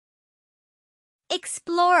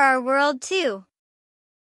Explore our world too.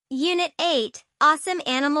 Unit 8, Awesome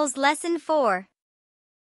Animals Lesson 4.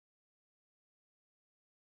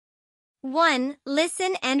 1.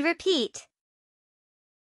 Listen and repeat.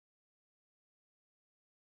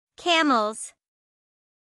 Camels.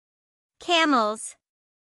 Camels.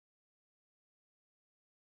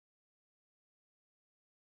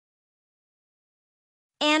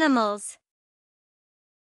 Animals.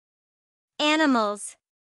 Animals.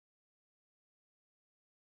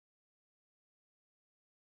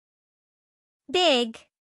 Big.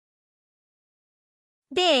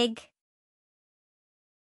 Big.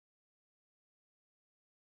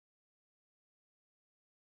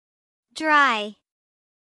 Dry.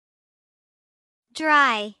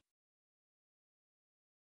 Dry.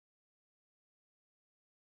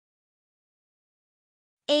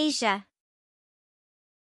 Asia.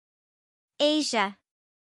 Asia.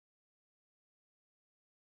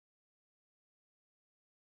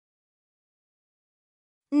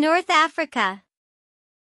 North Africa.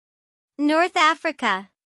 North Africa.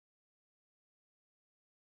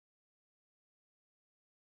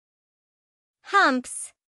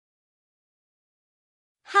 Humps.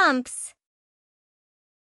 Humps.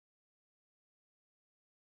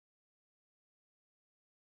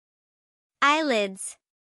 Eyelids.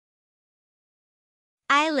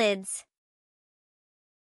 Eyelids.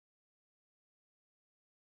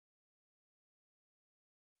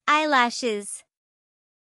 Eyelashes.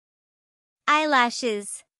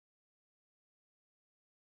 Eyelashes.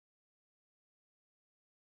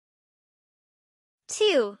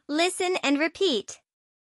 Two. Listen and repeat.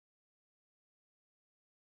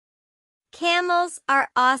 Camels are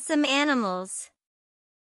awesome animals.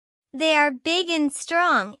 They are big and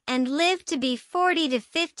strong and live to be 40 to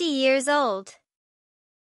 50 years old.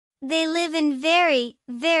 They live in very,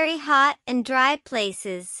 very hot and dry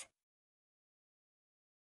places.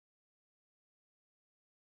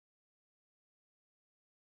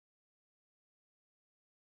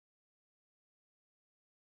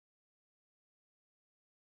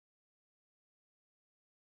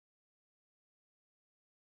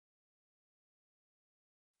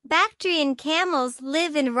 Bactrian camels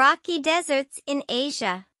live in rocky deserts in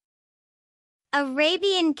Asia.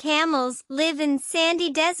 Arabian camels live in sandy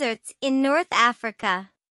deserts in North Africa.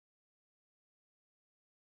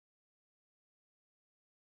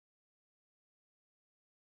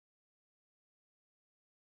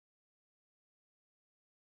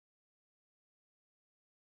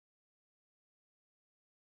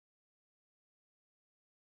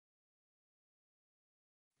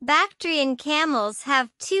 Bactrian camels have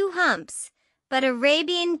 2 humps, but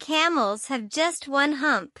Arabian camels have just 1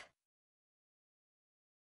 hump.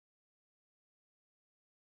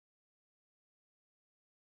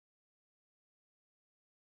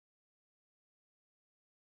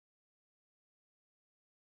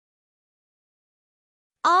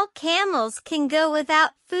 All camels can go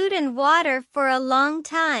without food and water for a long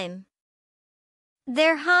time.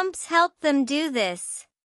 Their humps help them do this.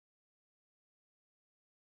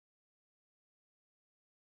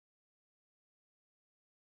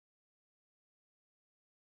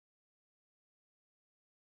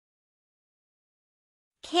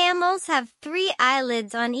 Camels have 3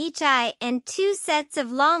 eyelids on each eye and 2 sets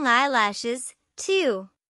of long eyelashes, too.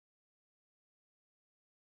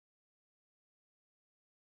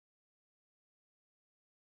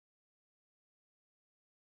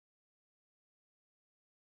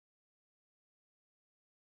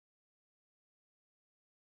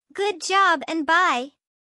 Good job and bye.